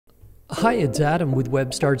Hi, it's Adam with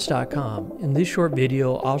WebStarts.com. In this short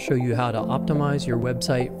video, I'll show you how to optimize your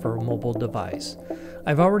website for a mobile device.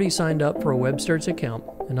 I've already signed up for a WebStarts account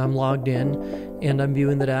and I'm logged in and I'm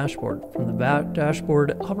viewing the dashboard. From the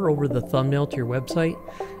dashboard, hover over the thumbnail to your website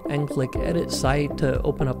and click Edit Site to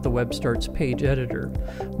open up the WebStarts page editor.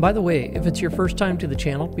 By the way, if it's your first time to the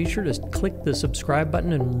channel, be sure to click the subscribe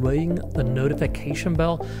button and ring the notification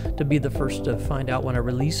bell to be the first to find out when I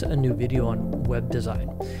release a new video on web design.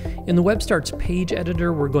 In the WebStarts page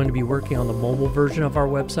editor, we're going to be working on the mobile version of our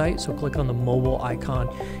website, so click on the mobile icon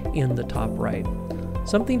in the top right.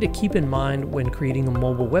 Something to keep in mind when creating a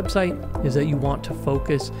mobile website is that you want to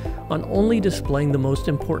focus on only displaying the most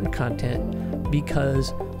important content,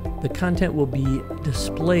 because the content will be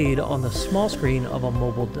displayed on the small screen of a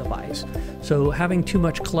mobile device. So having too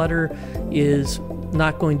much clutter is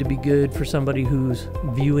not going to be good for somebody who's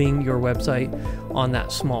viewing your website on that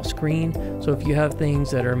small screen. So if you have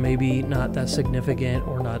things that are maybe not that significant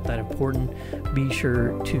or not that important, be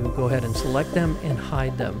sure to go ahead and select them and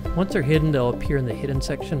hide them. Once they're hidden, they'll appear in the hidden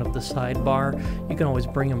section of the sidebar. You can always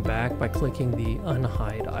bring them back by clicking the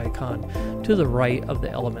unhide icon to the right of the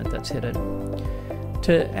element that's hidden.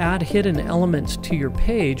 To add hidden elements to your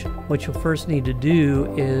page, what you'll first need to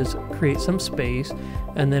do is create some space,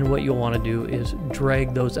 and then what you'll want to do is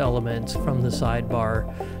drag those elements from the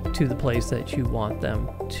sidebar to the place that you want them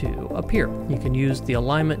to appear. You can use the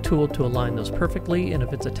alignment tool to align those perfectly, and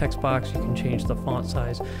if it's a text box, you can change the font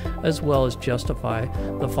size as well as justify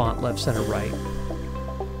the font left, center, right.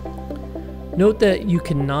 Note that you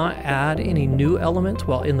cannot add any new elements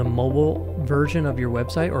while in the mobile version of your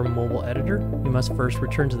website or mobile editor. You must first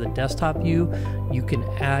return to the desktop view. You can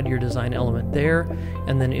add your design element there,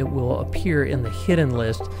 and then it will appear in the hidden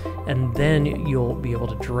list, and then you'll be able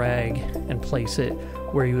to drag and place it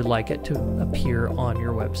where you would like it to appear on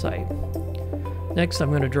your website. Next, I'm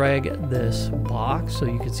going to drag this box so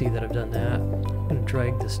you can see that I've done that. I'm going to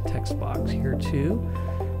drag this text box here too,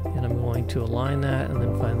 and I'm going to align that, and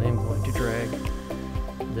then finally I'm going to drag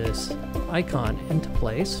this icon into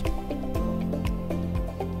place.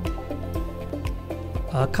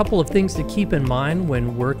 A couple of things to keep in mind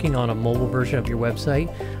when working on a mobile version of your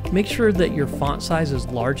website. Make sure that your font size is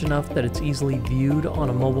large enough that it's easily viewed on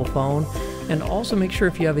a mobile phone, and also make sure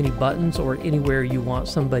if you have any buttons or anywhere you want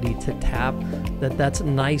somebody to tap, that's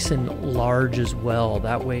nice and large as well.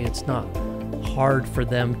 That way it's not hard for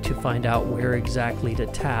them to find out where exactly to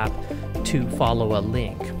tap to follow a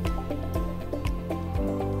link.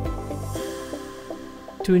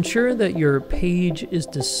 To ensure that your page is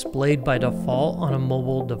displayed by default on a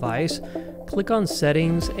mobile device, click on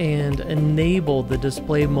Settings and enable the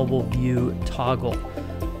Display Mobile View toggle.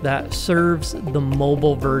 That serves the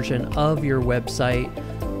mobile version of your website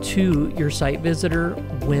to your site visitor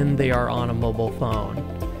when they are on a mobile phone.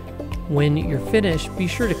 When you're finished, be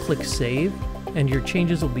sure to click Save, and your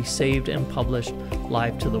changes will be saved and published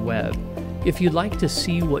live to the web. If you'd like to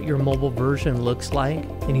see what your mobile version looks like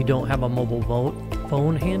and you don't have a mobile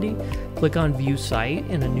phone handy, click on View Site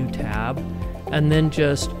in a new tab, and then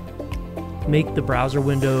just make the browser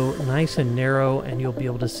window nice and narrow, and you'll be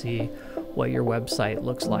able to see what your website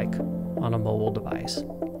looks like on a mobile device.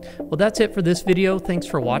 Well, that's it for this video. Thanks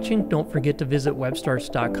for watching. Don't forget to visit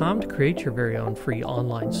WebStarts.com to create your very own free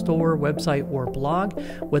online store, website, or blog,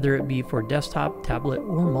 whether it be for desktop, tablet,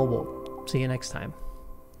 or mobile. See you next time.